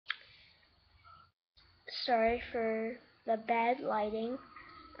sorry for the bad lighting.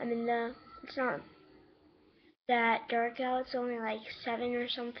 It's not that dark out, it's only like 7 or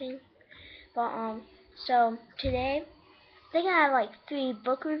something. But, so today, I think I have like 3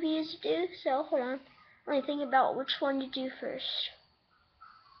 book reviews to do, so hold on. Let me think about which one to do first.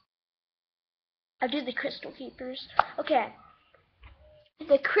 I'll do the Crystal Keepers. Okay.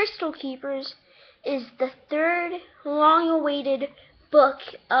 The Crystal Keepers is the 3rd long-awaited book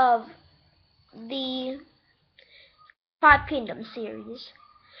of the Five Kingdoms series.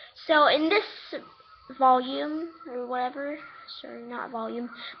 So in this volume, or whatever, sorry, not volume,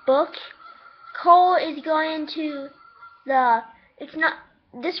 book, Cole is going to it's not,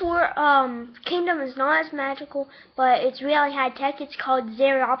 this kingdom is not as magical, but it's really high tech. It's called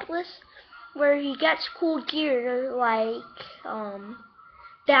Xeropolis, where he gets cool gear like,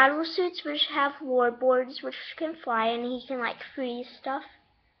 battle suits which have warboards which can fly, and he can like freeze stuff.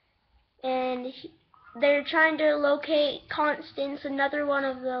 And they're trying to locate Constance, another one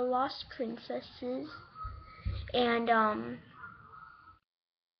of the lost princesses. And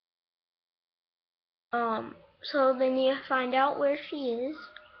so they need to find out where she is.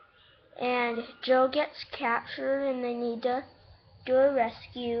 And Joe gets captured, and they need to do a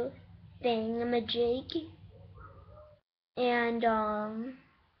rescue thingamajig. And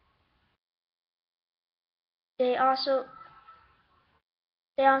they also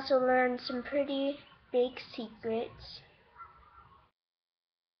learn some pretty big secrets.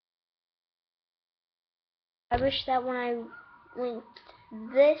 I wish that when I linked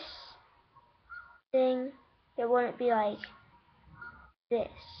this thing, it wouldn't be like this,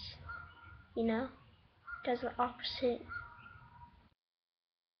 you know? It does the opposite.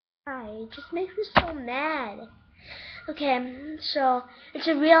 It just makes me so mad. Okay, so it's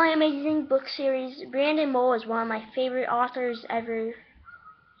a really amazing book series. Brandon Mole is one of my favorite authors ever,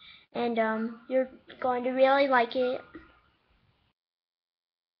 and you're going to really like it.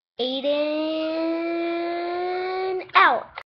 Aiden